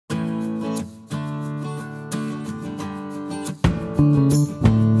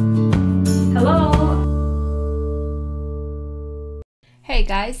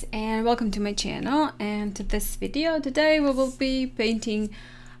guys, and welcome to my channel and to this video. Today we will be painting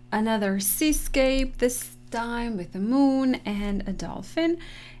another seascape, this time with a moon and a dolphin,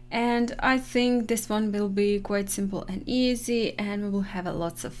 and I think this one will be quite simple and easy and we will have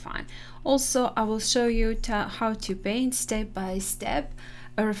lots of fun. Also, I will show you how to paint step by step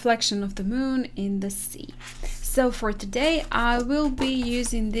a reflection of the moon in the sea. So for today I will be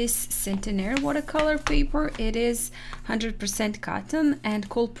using this Centenaire watercolor paper. It is 100% cotton and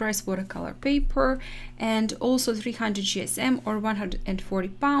cold press watercolor paper, and also 300 GSM or 140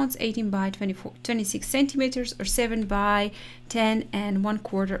 pounds, 18 by 26 centimeters or 7 by 10 and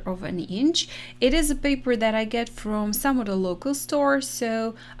 1/4 of an inch. It is a paper that I get from some of the local stores,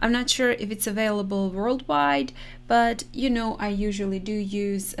 so I'm not sure if it's available worldwide, but you know, I usually do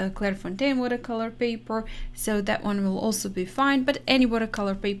use a Clearefontaine watercolor paper, so that one will also be fine, but any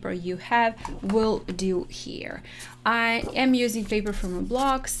watercolor paper you have will do here. I am using paper from a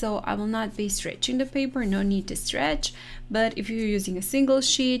blog, so I will not be stretching the paper, no need to stretch, but if you're using a single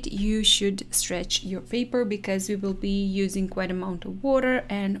sheet you should stretch your paper because we will be using quite amount of water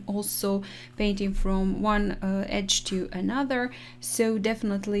and also painting from one edge to another, so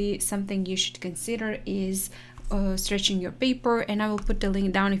definitely something you should consider is stretching your paper. And I will put the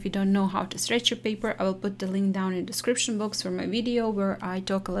link down if you don't know how to stretch your paper. I will put the link down in the description box for my video where I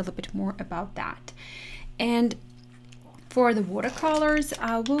talk a little bit more about that. And for the watercolors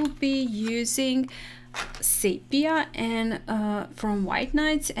I will be using Sepia and from White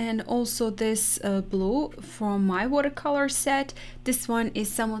Nights, and also this blue from my watercolor set. This one is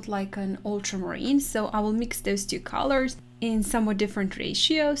somewhat like an ultramarine, so I will mix those two colors in somewhat different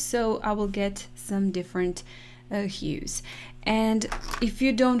ratios, so I will get some different hues. And if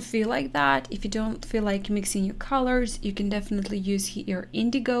you don't feel like that, if you don't feel like mixing your colors, you can definitely use here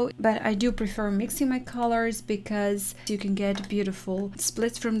indigo, but I do prefer mixing my colors because you can get beautiful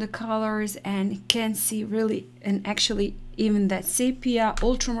splits from the colors and you can see really, and actually even that sepia,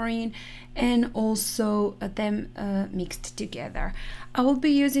 ultramarine, and also them mixed together. I will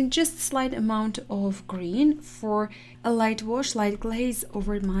be using just a slight amount of green for a light wash, light glaze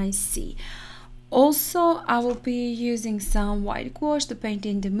over my sea. Also, I will be using some white gouache to paint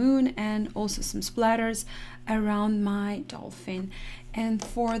in the moon and also some splatters around my dolphin. And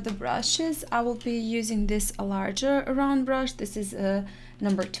for the brushes, I will be using this larger round brush. This is a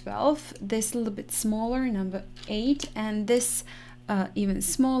number 12, this a little bit smaller, number 8, and this even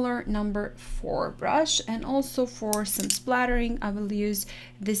smaller, number 4 brush. And also for some splattering I will use,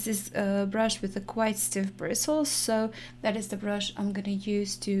 this is a brush with a quite stiff bristles, so that is the brush I'm gonna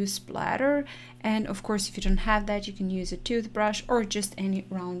use to splatter. And of course, if you don't have that, you can use a toothbrush or just any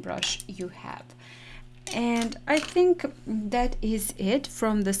round brush you have. And I think that is it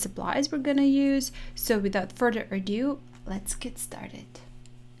from the supplies we're gonna use, so without further ado, let's get started.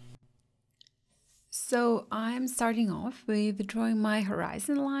 So I'm starting off with drawing my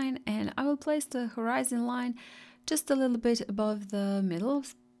horizon line, and I will place the horizon line just a little bit above the middle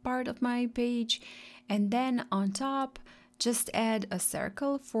part of my page, and then on top just add a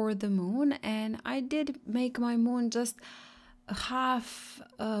circle for the moon. And I did make my moon just half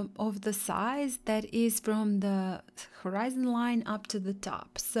of the size that is from the horizon line up to the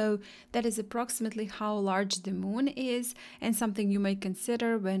top, so that is approximately how large the moon is, and something you may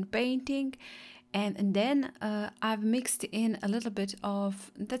consider when painting. And then I've mixed in a little bit of,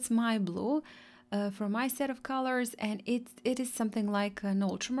 that's my blue from my set of colors, and it is something like an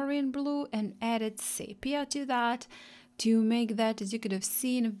ultramarine blue, and added sepia to that to make that, as you could have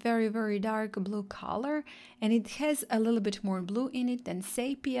seen, a very, very dark blue color. And it has a little bit more blue in it than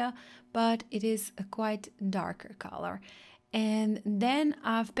sepia, but it is a quite darker color. And then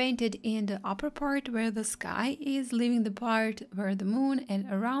I've painted in the upper part where the sky is, leaving the part where the moon and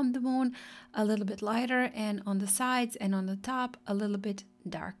around the moon a little bit lighter, and on the sides and on the top a little bit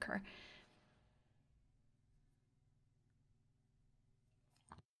darker.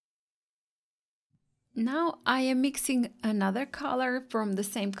 Now I am mixing another color from the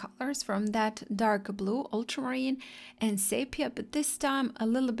same colors, from that dark blue, ultramarine, and sepia, but this time a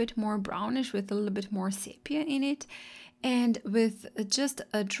little bit more brownish with a little bit more sepia in it. And with just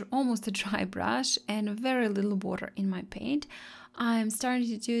almost a dry brush and very little water in my paint, I'm starting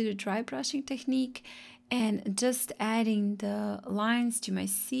to do the dry brushing technique and just adding the lines to my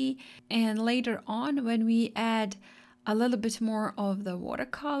sea. And later on, when we add a little bit more of the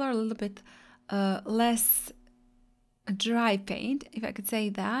watercolor, a little bit less dry paint, if I could say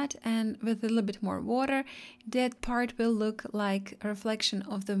that, and with a little bit more water, that part will look like a reflection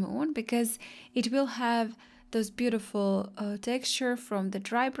of the moon, because it will have those beautiful texture from the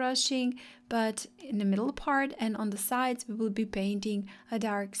dry brushing, but in the middle part and on the sides we will be painting a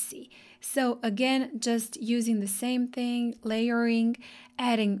dark sea. So again, just using the same thing, layering,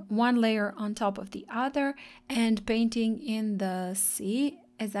 adding one layer on top of the other and painting in the sea.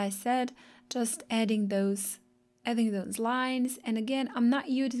 As I said, just adding those lines. And again, I'm not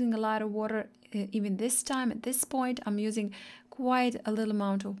using a lot of water even this time. At this point, I'm using quite a little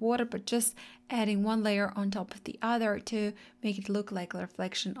amount of water, but just adding one layer on top of the other to make it look like a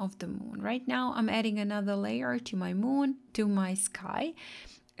reflection of the moon. Right now, I'm adding another layer to my moon, to my sky.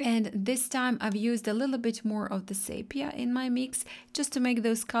 And this time I've used a little bit more of the sepia in my mix, just to make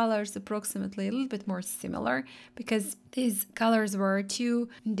those colors approximately a little bit more similar, because these colors were too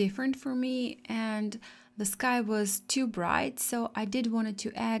different for me and the sky was too bright. So I did wanted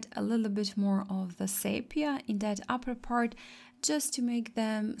to add a little bit more of the sepia in that upper part, just to make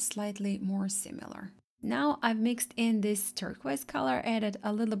them slightly more similar. Now I've mixed in this turquoise color, added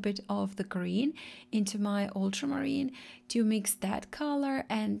a little bit of the green into my ultramarine to mix that color,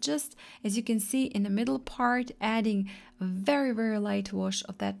 and just as you can see in the middle part, adding a very, very light wash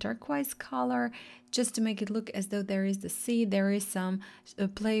of that turquoise color, just to make it look as though there is the sea. There is some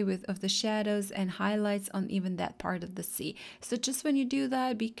play with of the shadows and highlights on even that part of the sea. So just when you do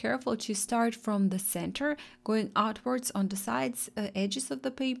that, be careful to start from the center, going outwards on the sides, edges of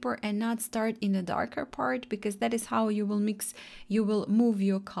the paper, and not start in the darker part, because that is how you will mix, you will move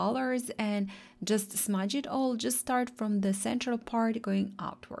your colors and just smudge it all. Just start from the central part going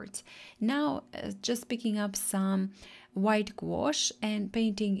outwards. Now just picking up some white gouache and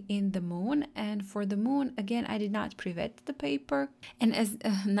painting in the moon. And for the moon, again, I did not pre-wet the paper, and as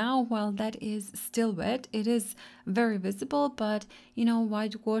now while that is still wet, it is very visible, but you know,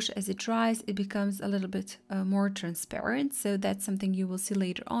 white gouache, as it dries, it becomes a little bit more transparent. So that's something you will see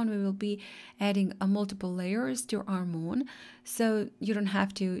later on. We will be adding multiple layers to our moon, so you don't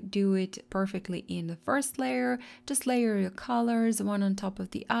have to do it perfectly in the first layer. Just layer your colors one on top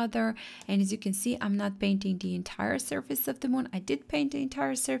of the other. And as you can see, I'm not painting the entire surface of the moon. I did paint the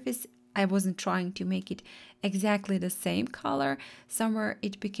entire surface. I wasn't trying to make it exactly the same color. Somewhere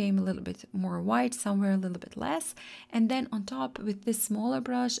it became a little bit more white, somewhere a little bit less. And then on top, with this smaller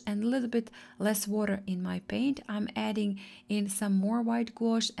brush and a little bit less water in my paint, I'm adding in some more white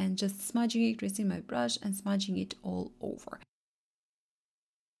gouache and just smudging it using my brush and smudging it all over.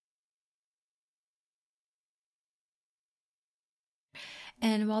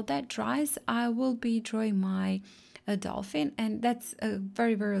 And while that dries, I will be drawing my dolphin, and that's a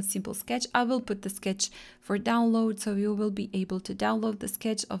very, very simple sketch. I will put the sketch for download, so you will be able to download the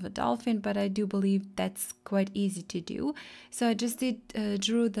sketch of a dolphin, but I do believe that's quite easy to do. So I just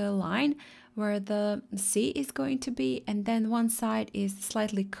drew the line where the sea is going to be, and then one side is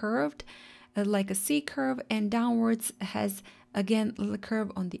slightly curved, like a C curve, and downwards has again a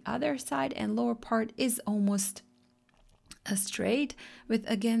curve on the other side, and lower part is almost straight, with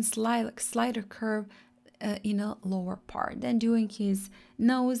again slighter curve in a lower part. Then doing his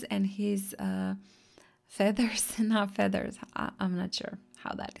nose and his feathers, not feathers, I'm not sure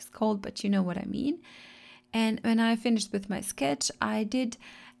how that is called, but you know what I mean. And when I finished with my sketch, I did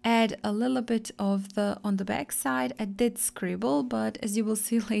add a little bit of on the back side. I did scribble, but as you will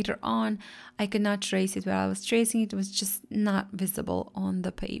see later on, I could not trace it. While I was tracing it, it was just not visible on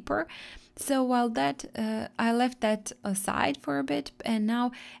the paper. So while that, I left that aside for a bit, and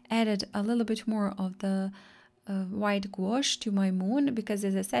now added a little bit more of the white gouache to my moon, because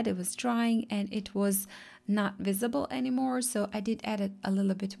as I said, it was drying and it was not visible anymore. So I did add a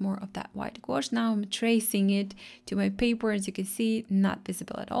little bit more of that white gouache. Now I'm tracing it to my paper. As you can see, not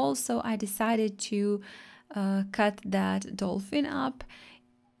visible at all. So I decided to cut that dolphin up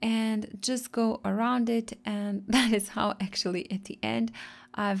and just go around it, and that is how actually at the end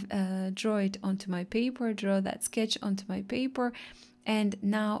I've draw it onto my paper, draw that sketch onto my paper, and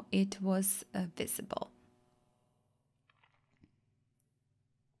now it was visible.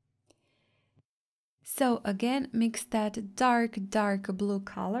 So again, mix that dark blue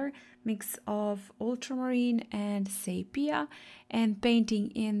color, mix of ultramarine and sepia, and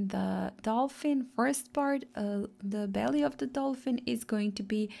painting in the dolphin. First part, the belly of the dolphin is going to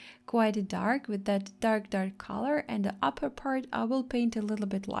be quite dark with that dark color, and the upper part I will paint a little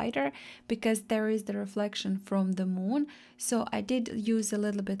bit lighter because there is the reflection from the moon. So I did use a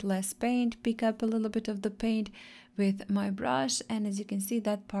little bit less paint, pick up a little bit of the paint with my brush, and as you can see,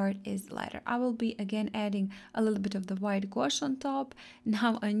 that part is lighter. I will be again adding a little bit of the white gouache on top.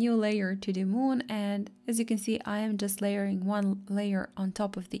 Now a new layer to the moon, and as you can see, I am just layering one layer on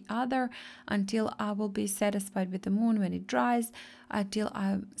top of the other until I will be satisfied with the moon when it dries, until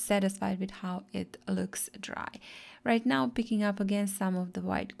I'm satisfied with how it looks dry. Right now, picking up again some of the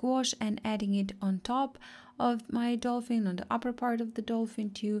white gouache and adding it on top of my dolphin, on the upper part of the dolphin,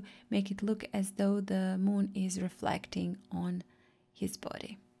 to make it look as though the moon is reflecting on his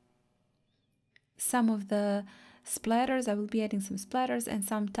body. Some of the splatters, I will be adding some splatters and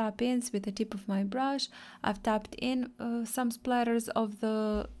some tap-ins with the tip of my brush. I've tapped in some splatters of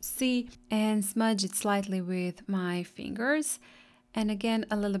the sea and smudged it slightly with my fingers. And again,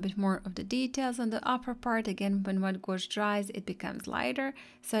 a little bit more of the details on the upper part. Again, when white gouache dries, it becomes lighter.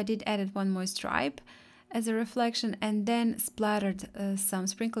 So I did add one more stripe as a reflection, and then splattered some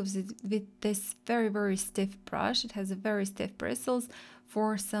sprinkles with this very stiff brush. It has a very stiff bristles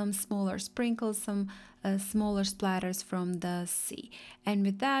for some smaller sprinkles, some smaller splatters from the sea. And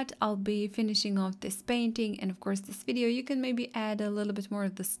with that, I'll be finishing off this painting and of course this video. You can maybe add a little bit more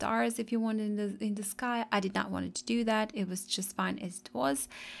of the stars if you want in the sky. I did not want to do that. It was just fine as it was.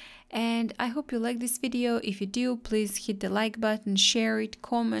 And I hope you like this video. If you do, please hit the like button, share it,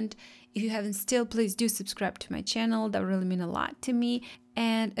 comment. If you haven't still, please do subscribe to my channel. That would really mean a lot to me.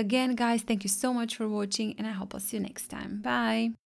 And again, guys, thank you so much for watching, and I hope I'll see you next time. Bye!